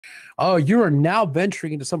Oh, you are now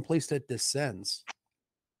venturing into some place that descends.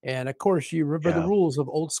 And of course, you remember the rules of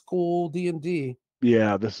old school D&D.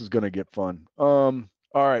 Yeah, this is going to get fun. All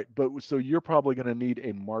right, but so you're probably going to need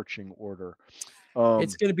a marching order.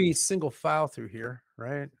 It's going to be single file through here,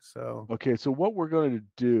 right? So okay, so what we're going to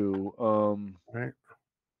do, right.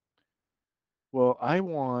 well, I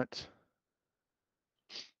want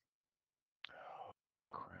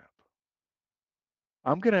crap.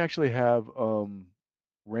 I'm going to actually have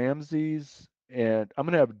Ramses and I'm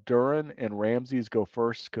going to have Durin and Ramses go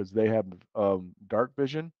first because they have dark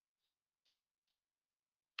vision.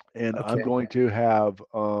 And Okay. I'm going to have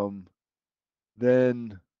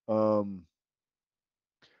then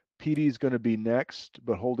PD's going to be next,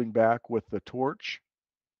 but holding back with the torch.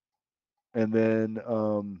 And then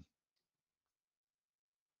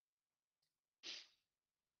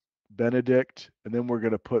Benedict, and then we're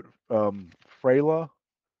going to put Freyla,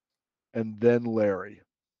 and then Larry.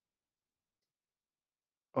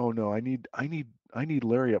 Oh no, I need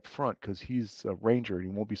Larry up front because he's a ranger and he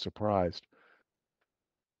won't be surprised.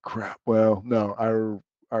 Crap. Well, no, I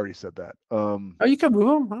already said that. Oh, you can move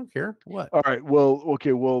them. I don't care. What? All right. Well,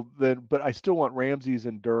 okay. Well, then, but I still want Ramses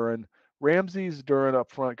and Durin. Ramses, Durin up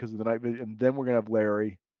front because of the night vision, and then we're gonna have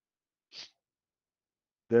Larry.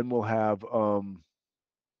 Then we'll have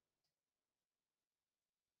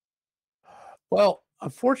Well,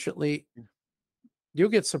 unfortunately, you'll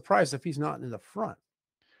get surprised if he's not in the front.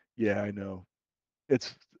 Yeah, I know.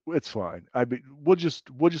 It's fine. I mean, we'll just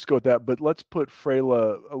go with that. But let's put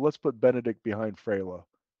Freyla. Let's put Benedict behind Freyla.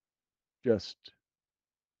 Just.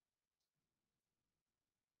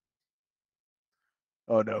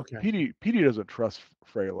 Oh no, Okay. PD doesn't trust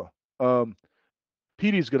Freyla.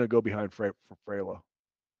 PD's gonna go behind Freyla.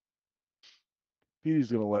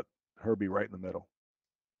 PD's gonna let her be right in the middle.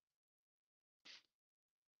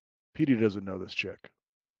 PD doesn't know this chick.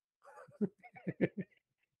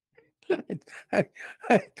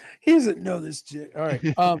 He doesn't know this chick. All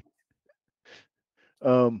right.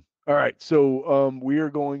 All right. So we are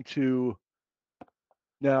going to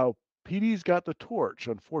now. PD's got the torch,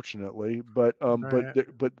 unfortunately, but right.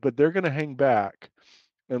 but they're going to hang back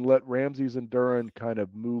and let Ramses and Durin kind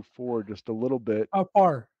of move forward just a little bit. How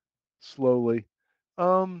far? Slowly.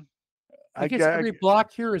 I guess every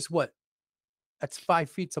block here is what? That's 5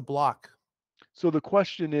 feet's a block. So the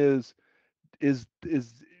question is when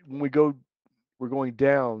we're going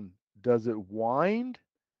down, does it wind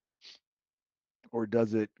or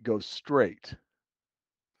does it go straight?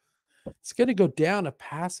 It's going to go down a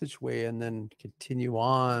passageway and then continue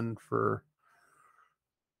on for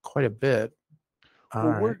quite a bit.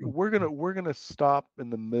 Well, we're gonna stop in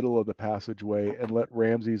the middle of the passageway and let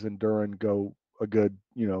Ramses and Durin go a good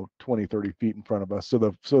 20, 30 feet in front of us, so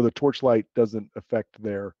the torchlight doesn't affect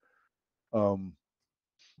their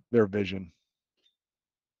vision.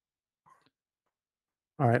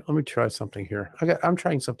 All right, let me try something here. I'm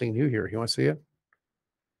trying something new here. You want to see it?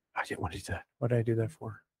 I didn't want to do that. What did I do that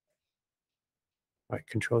for? All right,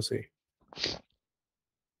 Control C. I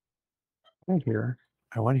want here.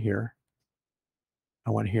 I want here. I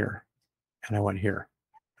want here. And I want here.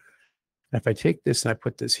 And if I take this and I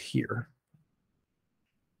put this here,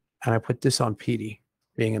 and I put this on PD,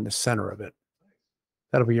 being in the center of it,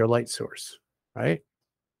 that'll be your light source, right?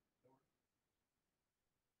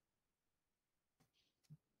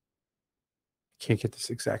 Can't get this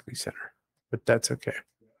exactly center, but that's okay.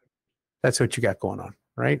 That's what you got going on,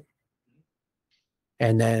 right?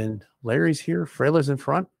 And then Larry's here. Freyla's in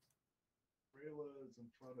front. Freyla is in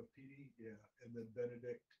front of PD, yeah. And then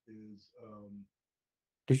Benedict is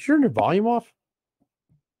Did you turn your volume off?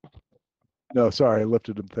 No, sorry, I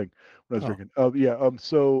lifted the thing when I was drinking. Yeah.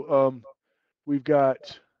 So we've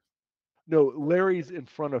got Larry's in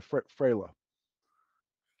front of Freyla.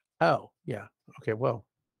 Oh, yeah. Okay. Well.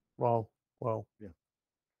 Yeah.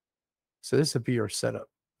 So this would be your setup.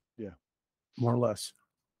 Yeah. More or less.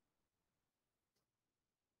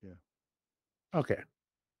 Yeah. Okay.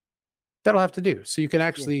 That'll have to do. So you can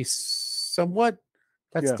actually somewhat.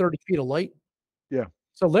 That's 30 feet of light. Yeah.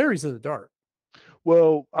 So Larry's in the dark.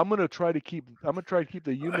 Well, I'm gonna try to keep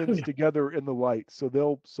the humans together in the light, so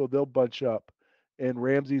they'll bunch up, and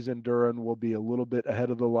Ramses and Durin will be a little bit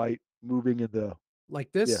ahead of the light, moving in the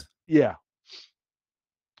like this. Yeah.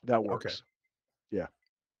 That works. Okay. Yeah.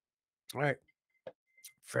 All right.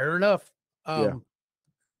 Fair enough. Yeah.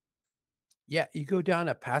 Yeah, you go down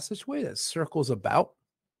a passageway that circles about.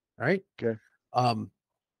 Right. Okay.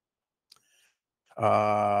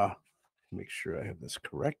 Make sure I have this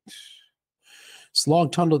correct. This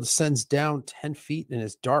long tunnel descends down 10 feet and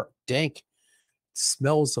is dark, dank. It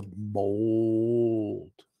smells of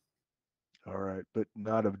mold. All right, but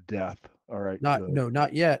not of death. All right, Not good. no,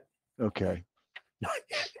 not yet. Okay. Not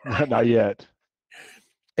yet. Not yet.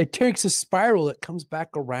 It takes a spiral that comes back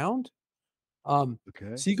around.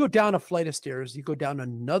 Okay. So you go down a flight of stairs, you go down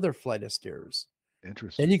another flight of stairs,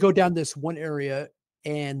 Interesting. then you go down this one area,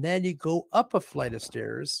 and then you go up a flight of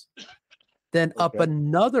stairs, then up Okay.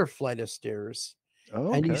 another flight of stairs,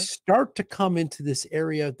 Oh, and you okay. start to come into this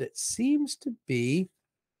area that seems to be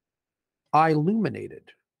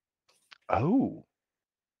illuminated. Oh,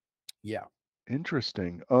 Yeah.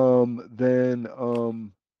 interesting. Then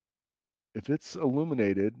if it's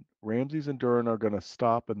illuminated, Ramses and Durin are going to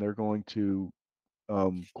stop and they're going to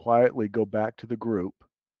quietly go back to the group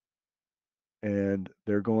and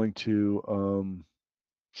they're going to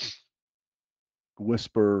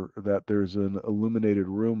whisper that there's an illuminated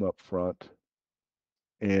room up front,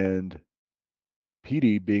 and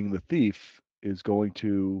Petey, being the thief, is going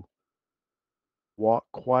to walk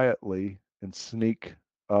quietly and sneak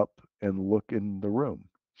up and look in the room.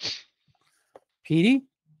 Petey?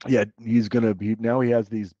 Yeah, he's gonna be now. He has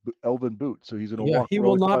these elven boots, so he's gonna Yeah, walk he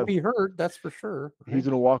will really not quietly. be hurt, that's for sure. He's Right?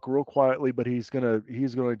 gonna walk real quietly, but he's going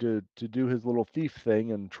to do his little thief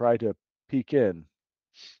thing and try to peek in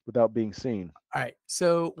without being seen. All right.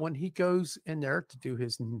 So when he goes in there to do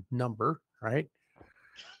his number, right?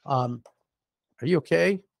 Are you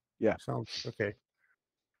okay? Yeah, Sounds okay.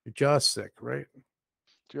 You're just sick, right?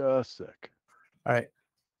 just sick. All right.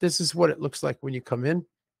 This is what it looks like when you come in,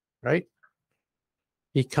 right?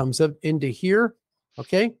 He comes up into here.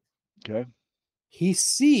 Okay. Okay. He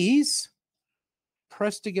sees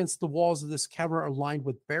pressed against the walls of this cavern are lined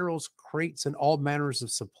with barrels, crates, and all manners of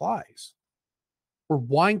supplies. Where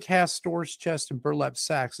wine casks, storage chests, and burlap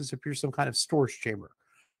sacks, this appears some kind of storage chamber.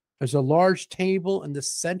 There's a large table in the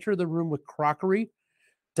center of the room with crockery,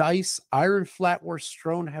 dice, iron flatware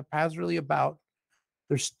strewn haphazardly about.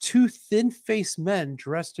 There's two thin-faced men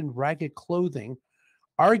dressed in ragged clothing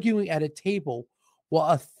arguing at a table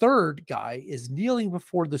while a third guy is kneeling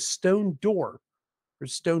before the stone door.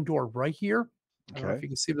 There's a stone door right here. I don't know if Okay. you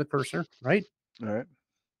can see the cursor, right? All right.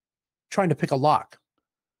 Trying to pick a lock.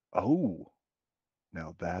 Oh,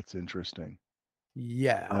 now that's interesting.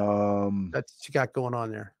 Yeah. Um, That's what you got going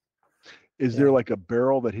on there. is Yeah. there like a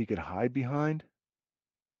barrel that he could hide behind?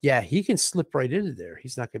 Yeah, he can slip right into there.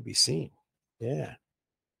 He's not going to be seen. Yeah.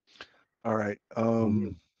 All right.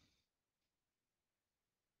 Mhm.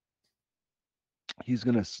 He's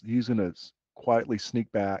gonna quietly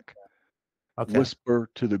sneak back, Okay. whisper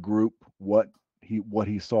to the group what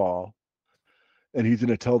he saw, and he's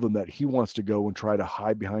gonna tell them that he wants to go and try to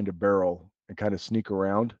hide behind a barrel and kind of sneak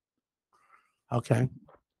around. Okay.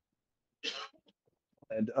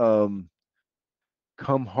 And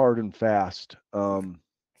come hard and fast.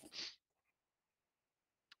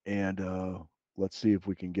 And let's see if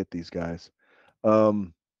we can get these guys.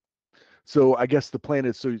 So I guess the plan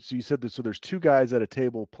is, so you said that, so there's two guys at a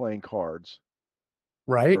table playing cards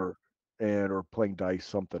Right. or playing dice,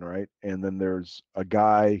 something, right? And then there's a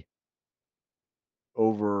guy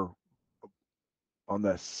over on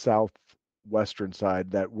the southwestern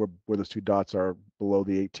side that where those two dots are below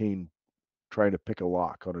the 18, trying to pick a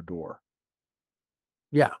lock on a door.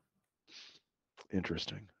 Yeah.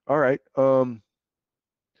 Interesting. All right.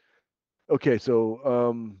 Okay,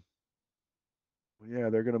 so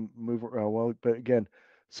yeah, they're gonna move around. Well, but again,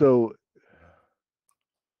 so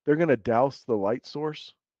they're gonna douse the light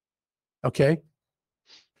source. Okay.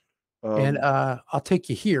 And Um, I'll take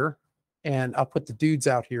you here and I'll put the dudes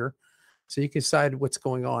out here so you can decide what's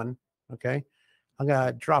going on. Okay. I'm going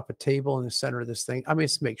to drop a table in the center of this thing. I mean,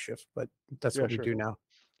 it's makeshift, but that's yeah, what we sure. do now.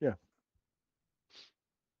 Yeah.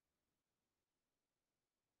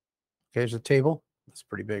 Okay. There's a table. That's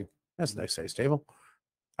pretty big. That's a nice size table.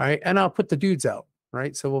 All right. And I'll put the dudes out.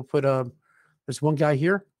 Right. So we'll put, there's one guy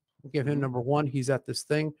here. We'll give him Mhm. number one. He's at this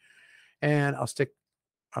thing. And I'll stick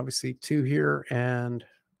obviously two here and,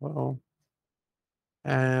 well,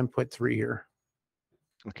 and put three here.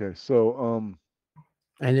 Okay, so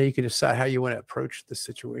And then you can decide how you want to approach the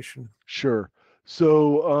situation. sure.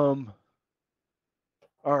 So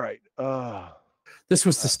all right. This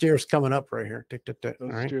was the stairs coming up right here. Tick, tick, tick. All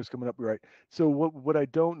Those right. stairs coming up, right? So what I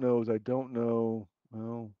don't know is I don't know.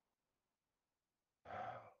 Well,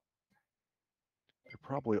 they're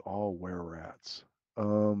probably all Wererats.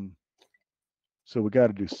 So we got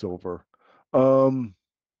to do silver.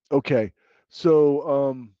 Okay.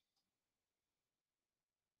 So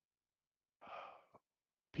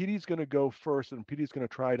Petey's going to go first, and Petey's going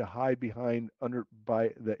to try to hide behind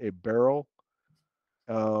by a barrel.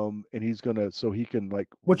 And he's gonna, so he can like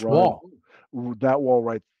Which run wall? that wall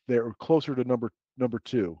right there, closer to number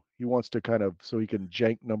two. He wants to kind of, so he can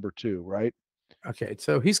jank number two, right? Okay,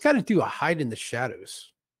 so he's got to do a hide in the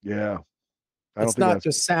shadows. Yeah. I don't It's think not that's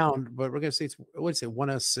just sound, but we're gonna say it's what's it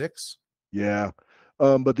 106. yeah.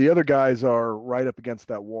 But the other guys are right up against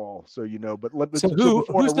that wall, so but So so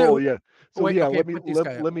before I who's roll, the yeah. So wait? yeah, Okay, let me put this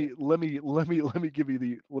guy up. give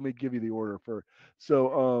you the order for.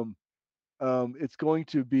 So it's going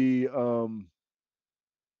to be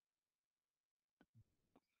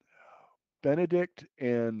Benedict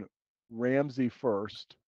and Ramsey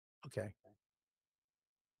first. Okay.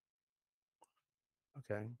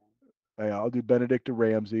 Okay. Yeah, I'll do Benedict to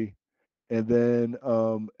Ramsey, and then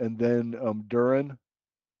Duran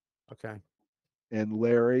Okay. and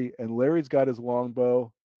Larry. And Larry's got his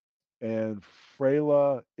longbow, and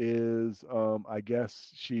Freyla is I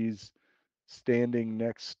guess she's standing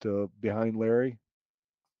next to behind Larry.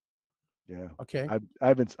 Yeah. Okay. I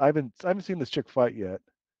haven't seen this chick fight yet.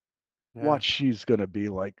 Yeah. Watch, she's gonna be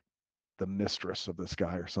like the mistress of this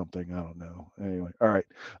guy or something. I don't know. Anyway, all right.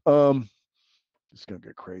 It's gonna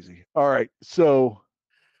get crazy. All right, so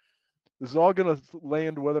this is all gonna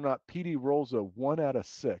land whether or not PD rolls a 1 out of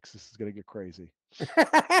 6. This is gonna get crazy.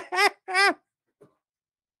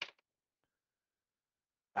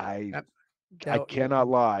 I I cannot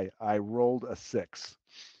lie. I rolled a 6.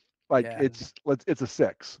 Like Yeah. it's a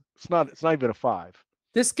 6. It's not even a 5.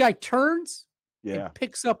 This guy turns Yeah. and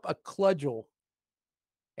picks up a cudgel,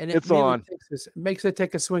 and it It's immediately on. makes it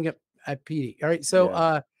take a swing at Petey. All right, so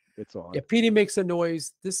Yeah, it's on. yeah, Petey makes a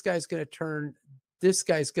noise. This guy's gonna turn. This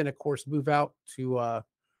guy's gonna, of course, move out to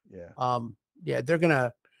yeah,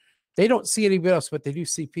 they don't see anybody else, but they do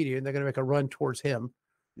see Petey, and they're gonna make a run towards him.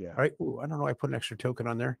 Yeah. All right. Ooh, I don't know. I put an extra token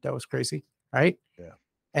on there. That was crazy. All right. Yeah.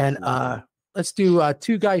 And let's do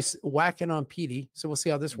 2 guys whacking on Petey. So we'll see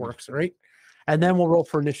how this works. All right. And then we'll roll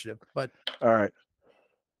for initiative. But all right.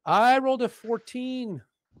 I rolled a 14.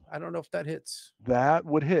 I don't know if that hits. That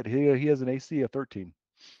would hit. He has an AC of 13.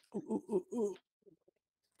 Ooh.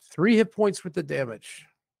 3 hit points with the damage.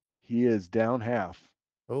 He is down half.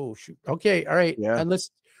 Oh shoot. Okay. All right. Yeah. And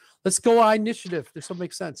let's go initiative. This will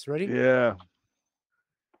make sense. Ready? Yeah.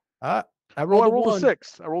 I rolled a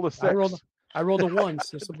 6. I rolled a 6. I rolled a 1.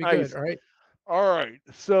 So this will be nice. good. All right. All right.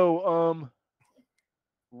 So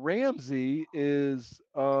Ramsey is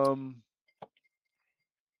oh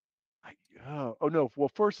no.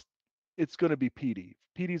 Well, first it's going to be Petey.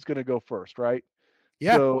 Petey's going to go first, right?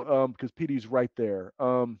 Yeah. So because Petey's right there.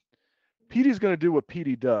 Petey's going to do what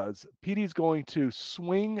Petey does. Petey's going to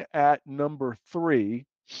swing at number 3.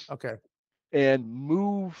 Okay. And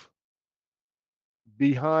move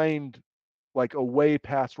behind, like away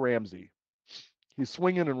past Ramsey. He's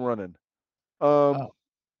swinging and running. So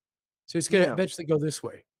he's going to eventually go this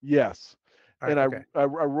way. Yes. Right, and okay. I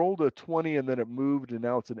rolled a 20 and then it moved and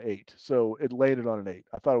now it's an 8. So it landed on an 8.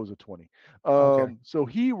 I thought it was a 20. Okay. So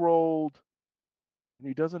he rolled, and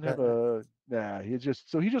he doesn't have he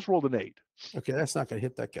just rolled an 8. Okay, that's not going to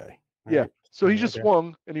hit that guy. All right. So he just okay.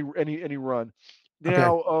 swung and he run.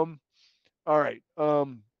 Now, all right.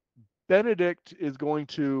 Benedict is going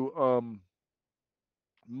to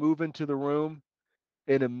move into the room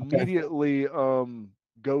and immediately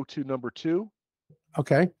go to number 2.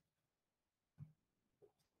 Okay.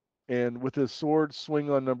 And with his sword swing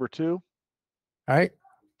on number 2. All right.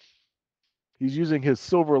 He's using his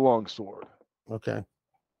silver longsword. Okay.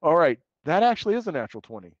 All right. That actually is a natural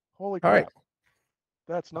 20. Holy crap. All right.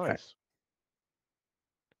 That's nice.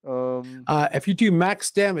 If you do max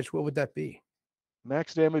damage, what would that be?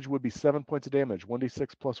 Max damage would be 7 points of damage,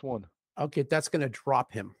 1d6 plus 1. Okay, that's going to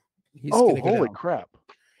drop him. He's holy crap.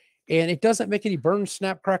 And it doesn't make any burn,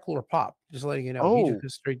 snap, crackle, or pop. Just letting you know. He just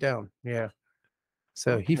goes straight down. Yeah.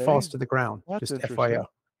 So he falls to the ground. That's just interesting. FYI.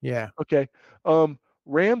 Yeah. Okay.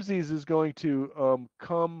 Ramses is going to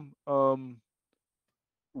come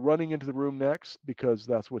running into the room next because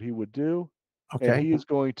that's what he would do. Okay. And he is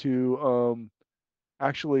going to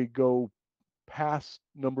actually go past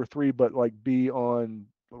number 3, but like be on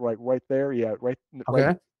right there. Yeah, right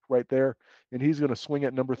there. And he's going to swing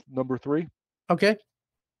at number 3. Okay.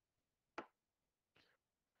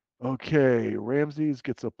 Okay, Ramses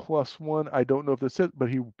gets a +1. I don't know if this hit,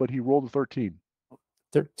 but he rolled a 13.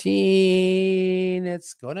 13.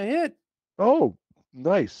 It's gonna hit. Oh,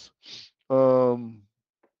 nice.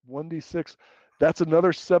 1d6. That's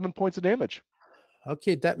another 7 points of damage.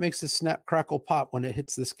 Okay, that makes a snap, crackle, pop when it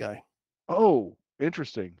hits this guy. Oh,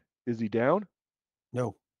 interesting. Is he down?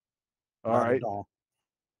 No. All right. At all.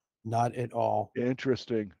 Not at all.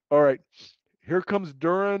 Interesting. All right. Here comes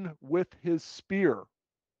Duran with his spear.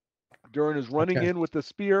 Duran is running in with the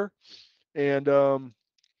spear, and oh,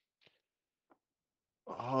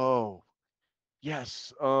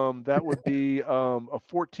 yes, that would be a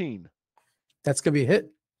 14. That's gonna be a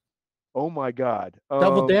hit. Oh my God.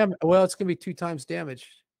 Double damage. Well, it's gonna be 2 times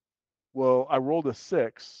damage. Well, I rolled a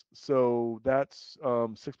 6, so that's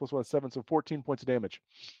 6 plus 1 is 7, so 14 points of damage.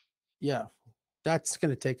 Yeah, that's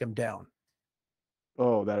gonna take him down.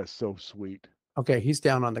 Oh, that is so sweet. Okay, he's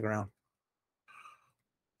down on the ground.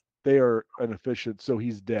 They are inefficient, so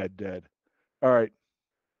he's dead. All right.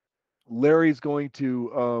 Larry's going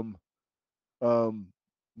to run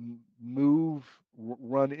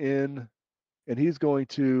in, and he's going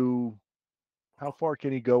to. How far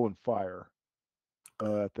can he go and fire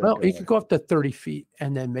at that Well, guy? he could go up to 30 feet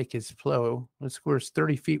and then make his flow. Of course,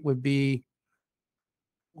 30 feet would be,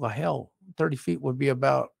 well, hell, 30 feet would be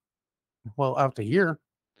about, well, out to here.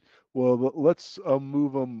 Well, let's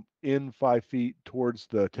move him in 5 feet towards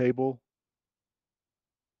the table.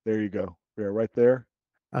 There you go. Yeah, right there.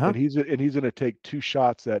 And he's going to take 2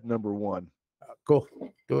 shots at number 1. Cool.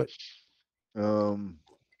 Do it.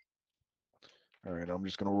 All right, I'm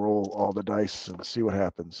just going to roll all the dice and see what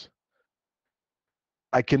happens.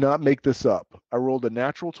 I cannot make this up. I rolled a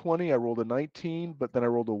natural 20, I rolled a 19, but then I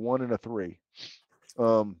rolled a 1 and a 3.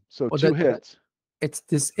 So well, 2 hits.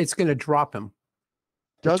 It's going to drop him.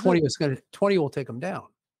 The 20 will take him down.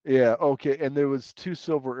 Yeah, okay. And there was 2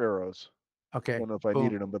 silver arrows. Okay. I don't know if I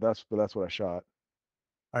needed them, but that's what I shot.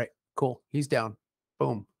 All right, cool. He's down.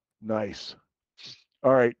 Boom. Nice.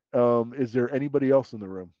 All right. Is there anybody else in the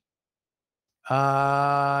room?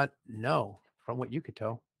 No, from what you could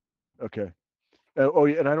tell. Okay. Oh,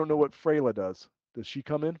 yeah, and I don't know what Freyla does. Does she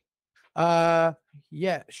come in? Yeah,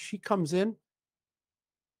 she comes in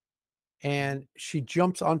and she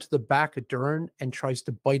jumps onto the back of Durin and tries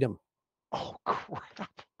to bite him. Oh,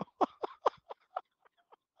 crap.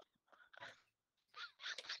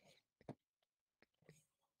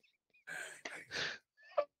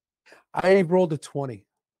 I rolled a 20.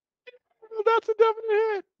 That's a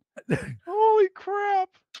definite hit. Holy crap.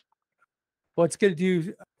 Well, it's going to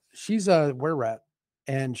do. She's a Wererat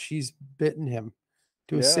and she's bitten him.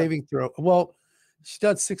 Do a saving throw. Well, she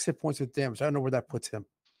does 6 hit points with damage. I don't know where that puts him.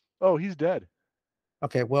 Oh, he's dead.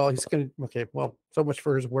 Okay, well, he's going to. Okay, well, so much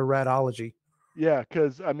for his Wereratology. Yeah,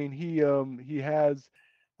 because I mean, he has.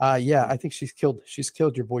 Yeah, I think she's killed. She's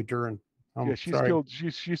killed your boy Durin. Yeah,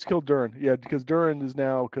 she's killed Durin. Yeah, because Durin is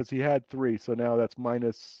now, because he had 3, so now that's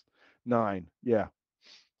 -9. Yeah.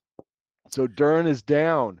 So Durin is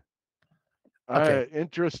down. Okay.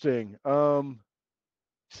 Interesting.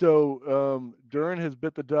 So Durin has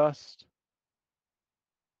bit the dust.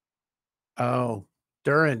 Oh,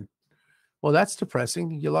 Durin. Well, that's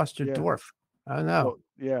depressing. You lost your dwarf. I know. Well,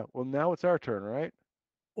 yeah. Well, now it's our turn, right?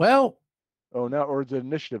 Well. Oh, now, or is it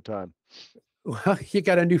initiative time? Well, you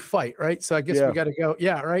got a new fight, right? So I guess we got to go.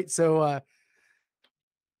 Yeah, right. So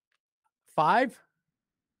 5.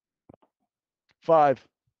 5.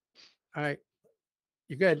 All right.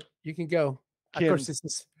 You're good. You can go. Of course, this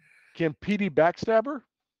is. Can PD backstab her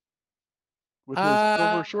with his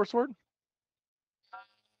silver short sword?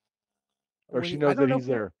 Or she knows that he's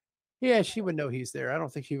there? Yeah, she would know he's there. I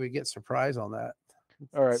don't think she would get surprised on that.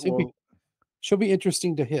 All right. She'll be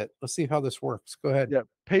interesting to hit. Let's see how this works. Go ahead. Yeah.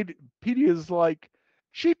 PD is like,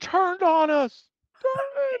 she turned on us.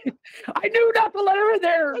 I knew not to let her in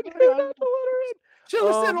there. I knew not to let her in. She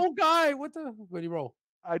was that old guy. What do you roll?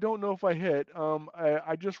 I don't know if I hit.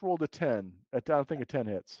 I just rolled a 10. I don't think a 10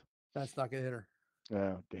 hits. That's not gonna hit her.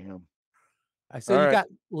 Oh, damn. I said you got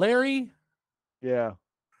Larry. Yeah.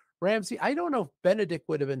 Ramsey. I don't know if Benedict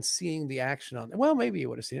would have been seeing the action on it. Well, maybe he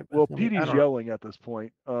would have seen it. Well, PD's yelling at this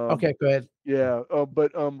point. Okay, go ahead. Yeah.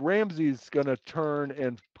 But Ramsey's gonna turn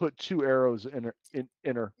and put 2 arrows in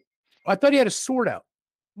her. I thought he had a sword out.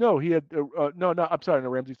 No, he had no. I'm sorry, no.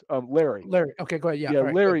 Ramsey's Larry. Larry. Okay, go ahead. Yeah.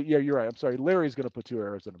 Yeah, Larry. Yeah, you're right. I'm sorry. Larry's gonna put 2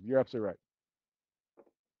 arrows in him. You're absolutely right.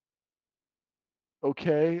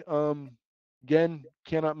 Okay. Again,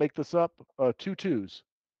 cannot make this up. 2 2s.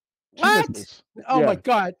 What? Oh my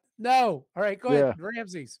God. No. All right, go ahead.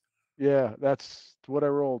 Ramsey's. Yeah, that's what I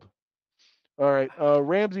rolled. All right.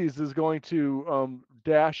 Ramsey's is going to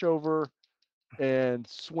dash over and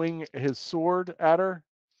swing his sword at her.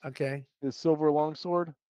 Okay. His silver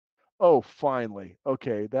longsword. Oh, finally.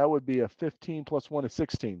 Okay, that would be a 15 plus 1 is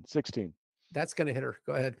 16. 16. That's going to hit her.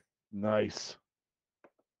 Go ahead. Nice.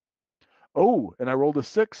 Oh, and I rolled a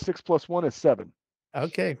 6. 6 plus 1 is 7.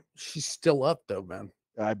 Okay. She's still up, though, man.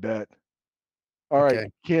 I bet. All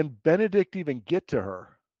right. Can Benedict even get to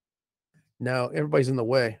her? No, everybody's in the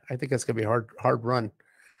way. I think that's going to be a hard run.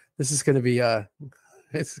 This is going to be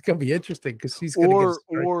it's going to be interesting because she's going to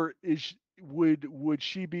get. Or would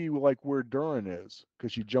she be like where Durin is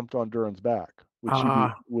because she jumped on Durin's back?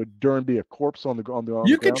 Would Duran be a corpse on the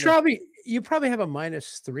You could ground? you probably have a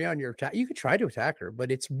 -3 on your attack. You could try to attack her,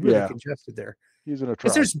 but it's really congested there. He's gonna try.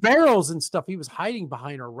 Because there's barrels and stuff. He was hiding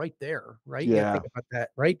behind her right there, right? Yeah. You gotta think about that,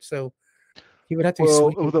 right? So he would have to be Well,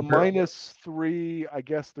 sweeping with a the barrel. -3, I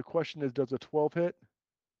guess the question is, does a 12 hit?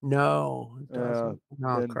 No, it doesn't.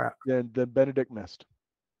 No, crap. Then Benedict missed.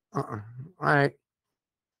 All right.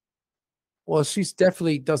 Well, she's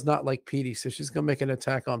definitely does not like Petey, so she's gonna make an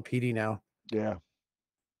attack on Petey now. Yeah.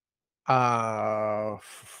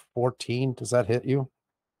 14. Does that hit you?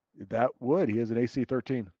 That would. He has an AC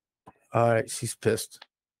 13. All right, she's pissed.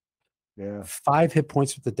 Yeah. 5 hit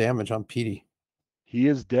points with the damage on Petey. He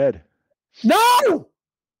is dead. No.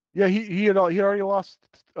 Yeah, he already lost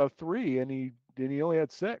 3, and he only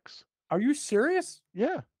had 6. Are you serious?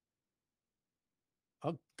 Yeah.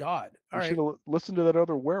 Oh God! All right. Should have listened to that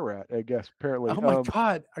other Wererat, I guess. Apparently. Oh my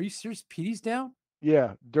God! Are you serious? Petey's down.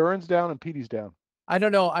 Yeah, Duran's down and Petey's down. I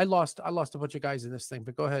don't know. I lost a bunch of guys in this thing,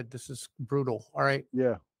 but go ahead. This is brutal. All right.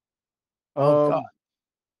 Yeah. Oh God.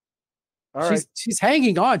 All right. She's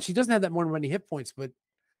hanging on. She doesn't have that more many hit points, but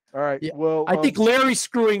all right. Yeah. Well, I think Larry's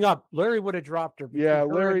screwing up. Larry would have dropped her. Yeah,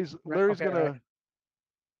 Larry's okay, gonna. right.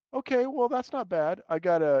 Okay, well that's not bad. I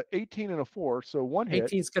got a 18 and a 4, so 1 hit.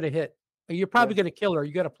 18's gonna hit. You're probably gonna kill her.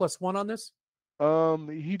 You got a +1 on this?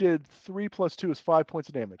 He did 3 + 2 is 5 points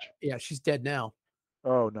of damage. Yeah, she's dead now.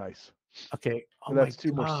 Oh, nice. Okay. Oh, that's my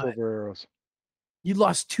 2 God. more silver arrows. You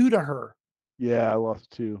lost 2 to her. Yeah, I lost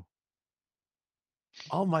 2.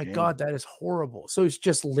 Oh my God, that is horrible. So it's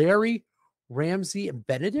just Larry, Ramsey, and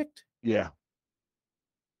Benedict? Yeah.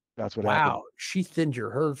 That's what happened. Wow, she thinned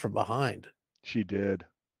your herd from behind. She did.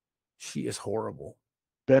 She is horrible.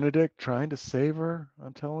 Benedict trying to save her,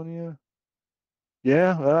 I'm telling you.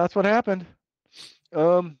 Yeah, well, that's what happened.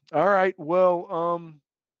 All right. Well,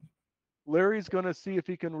 Larry's gonna see if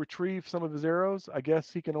he can retrieve some of his arrows. I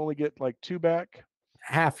guess he can only get like 2 back.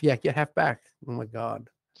 Half, yeah, get half back. Oh my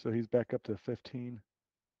God. So he's back up to 15.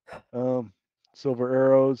 Silver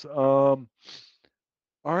arrows. All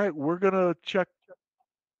right, we're gonna check.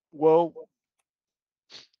 Well,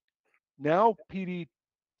 now Petey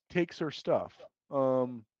takes her stuff.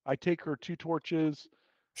 I take her 2 torches.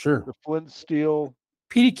 Sure. The flint steel.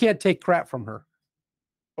 Petey can't take crap from her.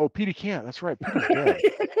 Oh, Petey can't. That's right. Petey's dead.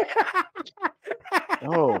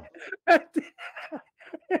 Oh.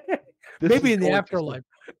 Maybe in the afterlife.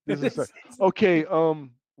 Okay.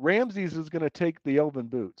 Ramses is going to take the elven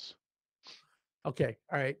boots. Okay.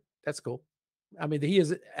 All right. That's cool. I mean, he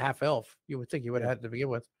is half elf. You would think he would have had to begin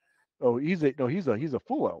with. Oh, he's a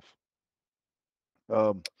full elf.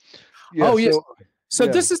 Yeah, oh yes. So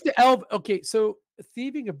this is the elf. Okay. So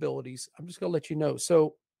thieving abilities. I'm just gonna let you know.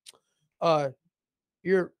 So,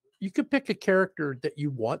 you could pick a character that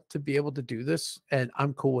you want to be able to do this, and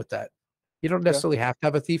I'm cool with that. You don't necessarily have to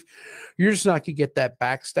have a thief. You're just not gonna get that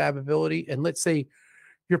backstab ability. And let's say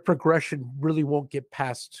your progression really won't get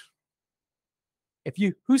past.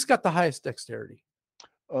 Who's got the highest dexterity?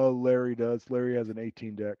 Larry does. Larry has an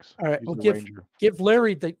 18 dex. All right. Well, give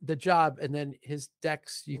Larry the job, and then his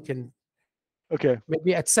dex you can. Okay.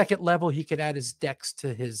 Maybe at second level he could add his dex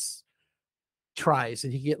to his tries,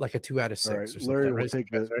 and he get like a 2 out of 6 right. or something. Larry will take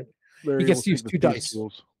that. Larry he gets to use 2 dice.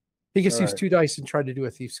 Skills. He gets to use 2 dice and try to do a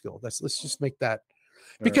thief skill. Let's just make that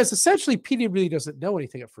because essentially Petey really doesn't know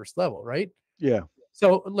anything at first level, right? Yeah.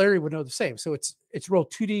 So Larry would know the same. So it's roll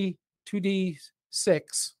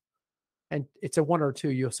 2d6, and it's a 1 or 2.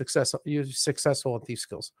 You're successful on thief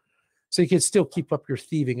skills, so you can still keep up your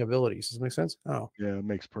thieving abilities. Does that make sense? Oh, yeah, it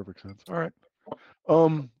makes perfect sense. All right.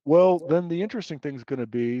 Well, then the interesting thing is going to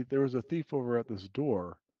be there was a thief over at this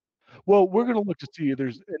door. Well, we're going to look to see if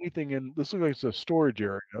there's anything in this. Looks like it's a storage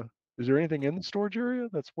area. Is there anything in the storage area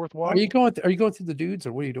that's worthwhile? Are you going through the dudes,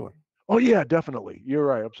 or what are you doing? Oh yeah, definitely. You're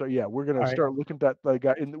right. I'm sorry. Yeah, we're going to start looking at that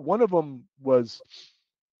guy. And one of them was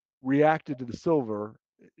reacted to the silver.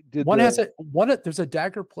 There's a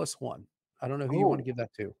dagger +1. I don't know who you want to give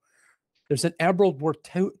that to. There's an emerald worth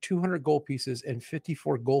 200 gold pieces and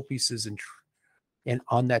 54 gold pieces and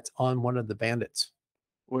on one of the bandits.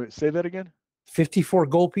 Wait, say that again. 54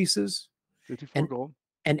 gold pieces. 54 gold.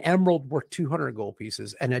 An emerald worth 200 gold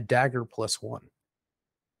pieces and a dagger +1.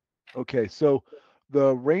 Okay, so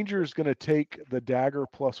the ranger is going to take the dagger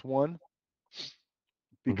 +1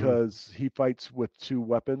 because he fights with 2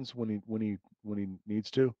 weapons when he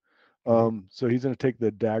needs to. So he's going to take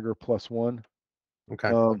the dagger +1.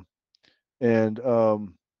 Okay. And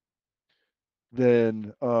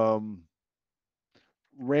then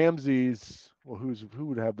Ramses. Well, who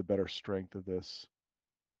would have the better strength of this?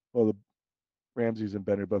 Well, the Ramses and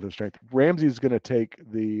Bennett both have strength. Ramses is going to take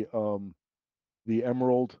the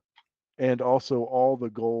emerald and also all the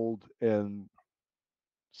gold and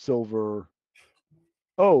silver.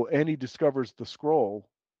 Oh, and he discovers the scroll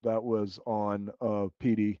that was on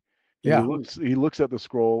PD, and Yeah. he looks at the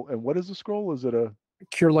scroll, and what is the scroll? Is it a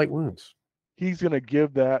Cure light wounds. he's going to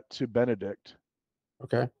give that to Benedict.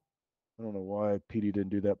 Okay. I don't know why PD didn't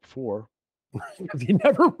do that before. Have you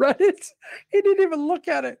never read it? He didn't even look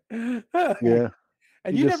at it. Yeah.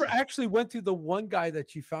 And you never actually went through the one guy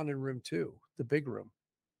that you found in room 2, the big room.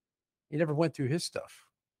 You never went through his stuff.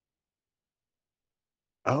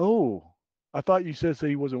 Oh, I thought you said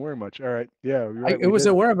he wasn't wearing much. All right. Yeah, you're right. It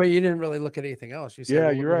wasn't wearing, but you didn't really look at anything else. You said, Yeah,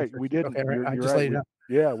 well, you're what right. We didn't. Okay, You're I just right. let you know.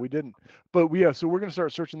 Yeah, we didn't. But yeah, so we're gonna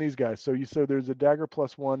start searching these guys. So you said there's a dagger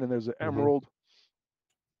 +1 and there's an emerald.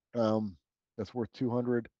 That's worth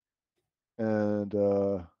 200. And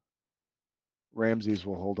Ramses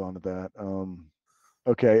will hold on to that.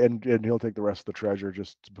 Okay, and he'll take the rest of the treasure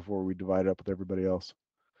just before we divide it up with everybody else.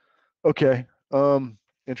 Okay.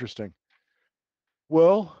 Interesting.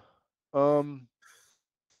 Well,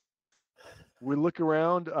 we look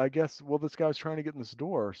around, I guess, well, this guy's trying to get in this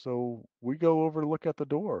door, so we go over to look at the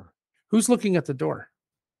door. Who's looking at the door?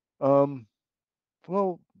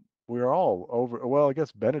 Well, we're all over. Well, I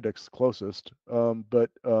guess Benedict's closest. But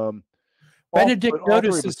Benedict all three of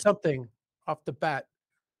notices us. something off the bat.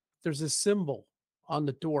 There's a symbol on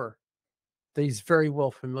the door that he's very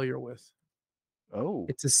well familiar with. Oh.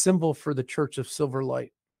 It's a symbol for the Church of Silver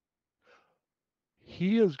Light.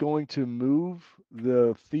 He is going to move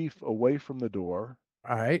the thief away from the door.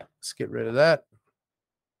 All right, let's get rid of that.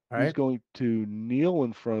 All He's right. going to kneel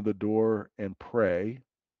in front of the door and pray.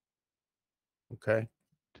 Okay.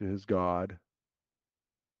 To his God.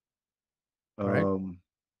 All right.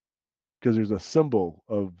 Because there's a symbol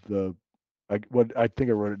of I think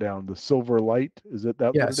I wrote it down. The silver light. Is it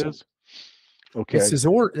that what it is? Okay. It's his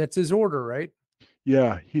order. That's his order, right?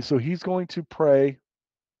 Yeah. He's going to pray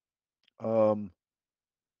to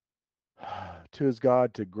his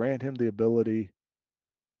God to grant him the ability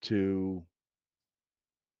to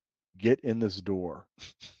get in this door.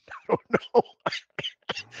 I don't know.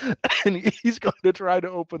 And he's going to try to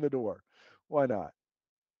open the door. Why not?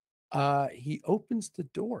 He opens the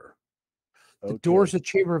door. The Okay. door is a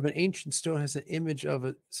chamber of an ancient stone, has an image of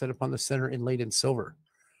it set upon the center inlaid in silver.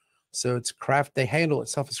 So it's craft. The handle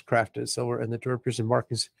itself is crafted in silver, and the door appears in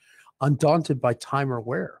markings undaunted by time or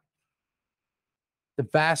wear. The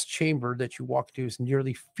vast chamber that you walk to is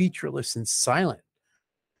nearly featureless and silent.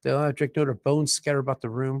 The object note of bones scattered about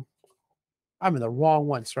the room. I'm in the wrong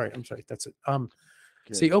one. Sorry, I'm sorry. That's it.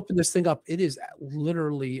 So you open this thing up. It is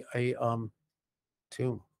literally a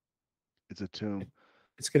tomb. It's a tomb.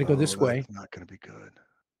 It's going to go this way. It's not going to be good.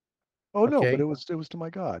 Oh no, but it was to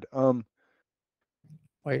my God.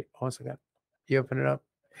 Wait, one second. You open it up.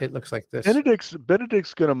 It looks like this.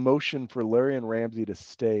 Benedict's going to motion for Larry and Ramsey to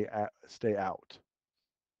stay out.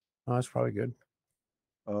 Oh, that's probably good.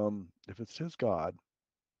 If it's his God,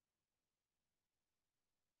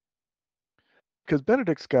 because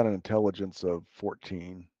Benedict's got an intelligence of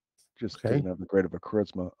 14, just doesn't have the great of a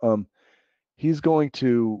charisma. He's going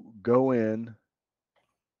to go in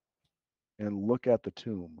and look at the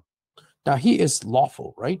tomb. Now he is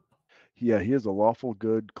lawful, right? Yeah, he is a lawful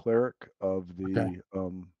good cleric of the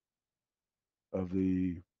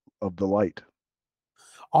light.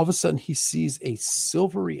 All of a sudden, he sees a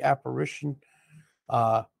silvery apparition,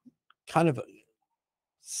 kind of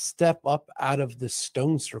step up out of the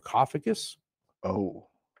stone sarcophagus. Oh.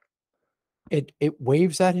 It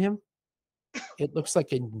waves at him. It looks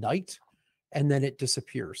like a knight, and then it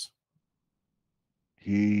disappears.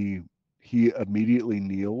 He immediately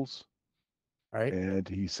kneels. Right. And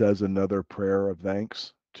he says another prayer of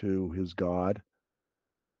thanks to his God.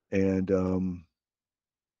 And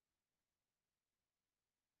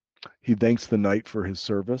he thanks the knight for his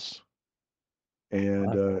service.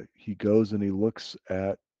 And he goes and he looks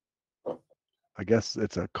at, I guess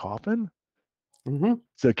it's a coffin. Mm-hmm.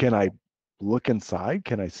 So can I look inside?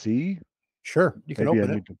 Can I see? Sure, you can open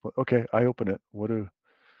it. Okay, I open it.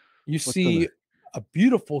 You see a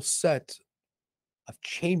beautiful set of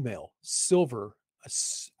chainmail, silver,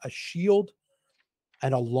 a shield,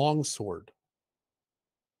 and a longsword.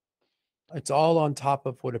 It's all on top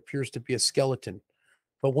of what appears to be a skeleton.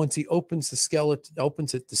 But once he opens the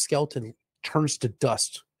skeleton turns to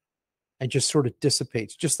dust and just sort of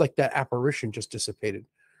dissipates, just like that apparition just dissipated.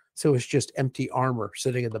 So it's just empty armor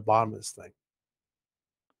sitting at the bottom of this thing.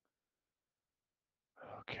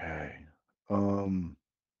 Okay.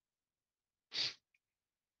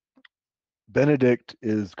 Benedict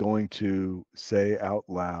is going to say out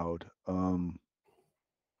loud, so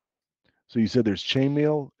you said there's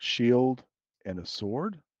chainmail, shield, and a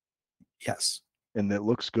sword? Yes. And it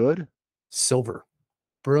looks good. Silver.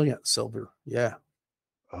 Brilliant silver. Yeah.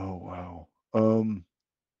 Oh wow.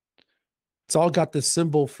 It's all got the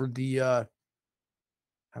symbol for the how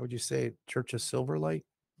would you say it? Church of Silverlight?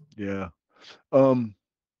 Yeah.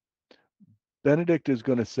 Benedict is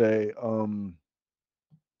going to say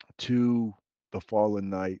to the fallen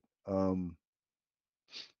knight,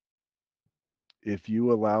 if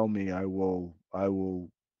you allow me, I will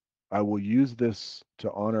use this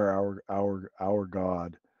to honor our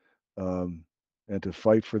God, and to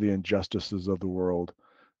fight for the injustices of the world.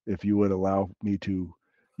 If you would allow me to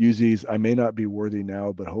use these, I may not be worthy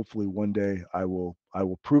now, but hopefully one day I will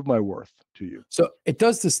prove my worth to you. So it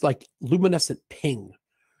does this like luminescent ping,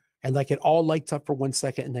 and like it all lights up for 1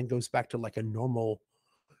 second and then goes back to like a normal.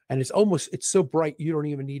 And it's so bright you don't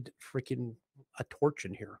even need freaking a torch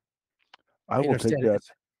in here. I You will take understand? that.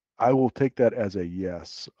 I will take that as a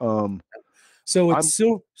yes. So I'm it's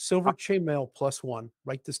silver chainmail +1.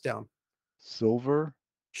 Write this down. silver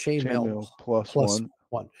Chainmail chainmail plus plus one.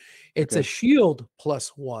 one. It's a Okay. shield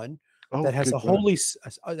 +1 Oh, that has good a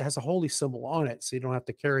God. holy symbol on it, so you don't have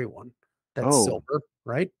to carry one. That's Oh, silver,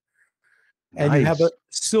 right? And you have a nice.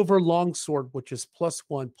 silver longsword, which is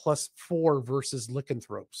 +1 +4 versus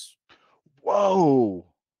lycanthropes. Whoa.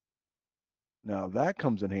 Now that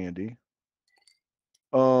comes in handy.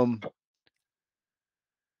 Um,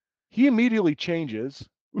 he immediately changes.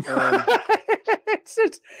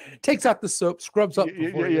 It takes out the soap, scrubs up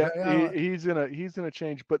before you. He's gonna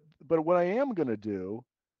change. But what I am gonna do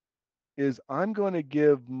is I'm gonna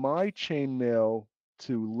give my chainmail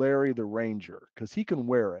to Larry the Ranger because he can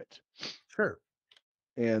wear it, Sure.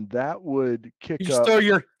 and that would You kick just up.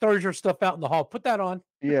 throw your stuff out in the hall. Put that on.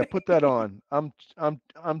 Yeah, put that on. I'm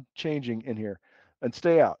changing in here, and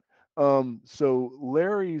stay out. So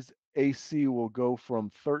Larry's AC will go from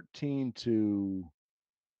 13 to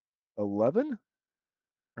 11,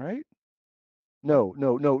 right? No.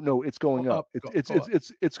 It's Go going up. up. Go up.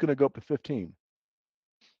 It's going to go up to 15.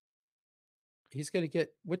 He's gonna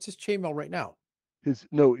get what's his chainmail right now? His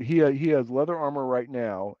no, he has leather armor right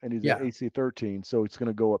now, and he's at Yeah. AC 13, so it's going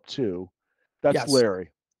to go up 2. That's Yes.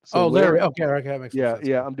 Larry. So Oh, Larry. Larry, Okay, okay, that makes more sense.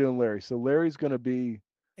 yeah, I'm doing Larry. So Larry's going to be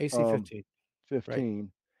AC um 15. Right.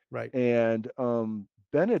 15, Right. and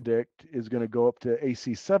Benedict is going to go up to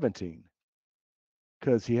AC 17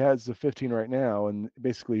 because he has the 15 right now, and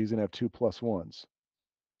basically he's going to have 2 plus 1s.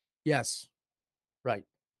 Yes. Right.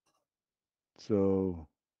 So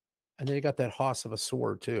And then you got that hoss of a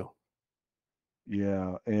sword too.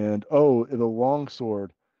 yeah, and oh, the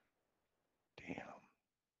longsword. Damn.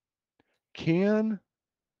 Can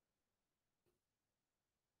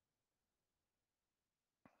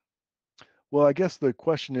Well, I guess the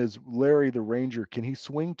question is, Larry the Ranger, can he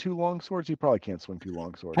swing 2 longswords? He probably can't swing 2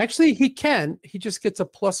 longswords. Actually, he can. He just gets a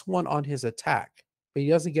 +1 on his attack, but he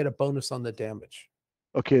doesn't get a bonus on the damage.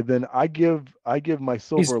 Okay, then I give my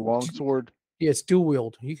silver longsword. Yeah, it's dual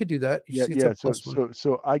wield. You could do that. He Yeah, just gets a yeah.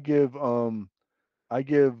 So +1. I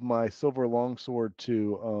give my silver longsword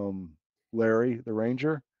to Larry the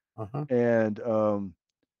Ranger, Uh-huh. and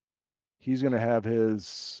he's gonna have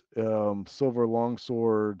his silver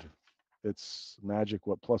longsword. It's magic.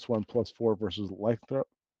 What +1 +4 versus life threat?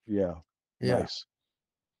 Yeah, Yeah. nice.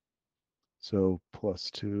 So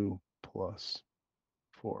 +2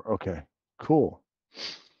 +4. Okay, cool.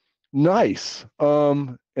 Nice.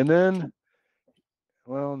 And then,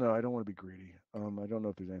 well, no, I don't want to be greedy. I don't know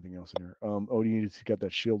if there's anything else in here. Oh, you need to get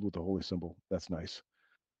that shield with the holy symbol. That's nice.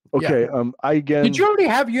 Yeah. Okay. Did you already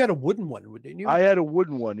have? You had a wooden one, didn't you? I had a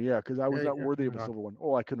wooden one, yeah, because I was Yeah, not worthy of a yeah. silver one.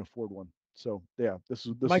 Oh, I couldn't afford one. So yeah,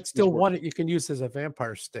 Might this still works. want it. You can use as a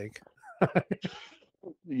vampire stake.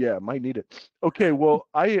 Yeah, might need it. Okay, well,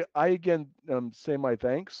 I again say my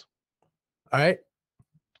thanks. All right.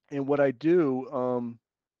 And what I do,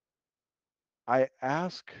 I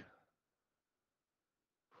ask.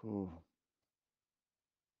 Oh,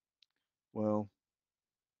 well,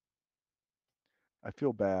 I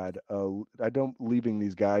feel bad. I don't leaving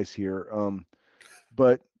these guys here.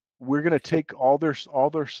 But we're gonna take all their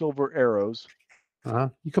silver arrows.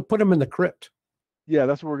 You could put them in the crypt. Yeah,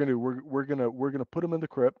 that's what we're gonna do. We're gonna put them in the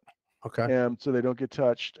crypt, Okay. and so they don't get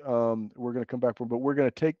touched. We're gonna come back for them, but we're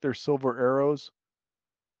gonna take their silver arrows,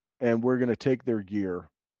 and we're gonna take their gear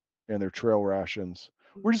and their trail rations.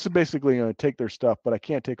 We're just basically gonna take their stuff, but I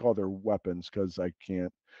can't take all their weapons because I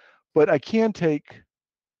can't. But I can take.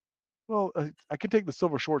 Well, I can take the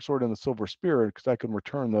silver short sword and the silver spear because I can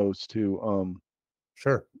return those to.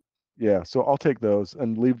 Sure. Yeah, so I'll take those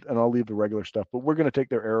and I'll leave the regular stuff. But we're gonna take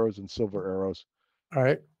their arrows and silver arrows, All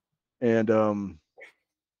right. and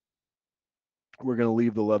we're gonna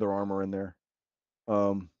leave the leather armor in there.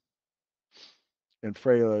 Um, and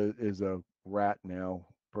Freya is a rat now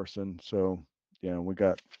person. So yeah, we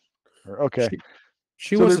got her. Okay.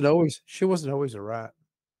 She So wasn't always a rat.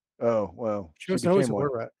 oh well, She she wasn't always became a one.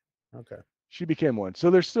 Wererat. Okay. She became one. So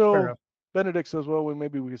there's Fair still enough. Benedict says, well,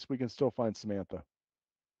 maybe we can still find Samantha.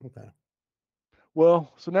 Okay.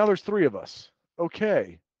 Well, so now there's 3 of us.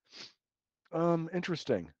 Okay.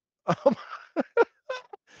 Interesting.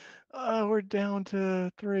 We're down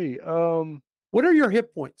to 3. What are your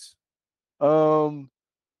hit points?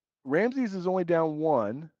 Ramses is only down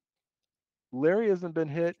 1. Larry hasn't been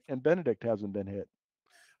hit, and Benedict hasn't been hit.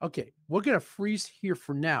 Okay, we're gonna freeze here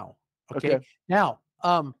for now. Okay. Okay. Now,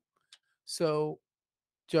 so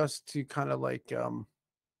just to kind of like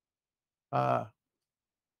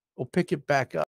we'll pick it back up.